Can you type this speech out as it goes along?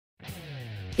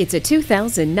It's a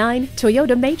 2009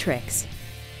 Toyota Matrix.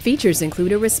 Features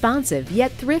include a responsive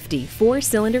yet thrifty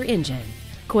 4-cylinder engine,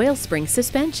 coil spring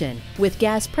suspension with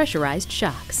gas pressurized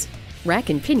shocks, rack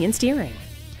and pinion steering,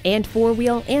 and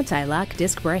 4-wheel anti-lock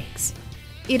disc brakes.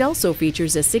 It also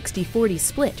features a 60/40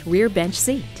 split rear bench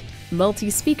seat,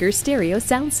 multi-speaker stereo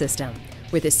sound system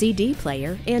with a CD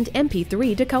player and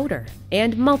MP3 decoder,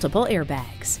 and multiple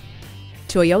airbags.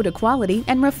 Toyota quality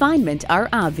and refinement are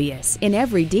obvious in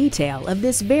every detail of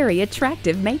this very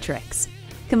attractive Matrix.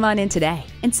 Come on in today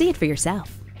and see it for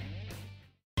yourself.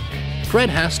 Fred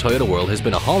Haas Toyota World has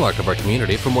been a hallmark of our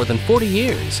community for more than 40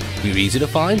 years. We're easy to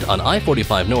find on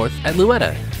I-45 North at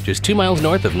Louetta, just 2 miles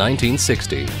north of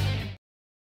 1960.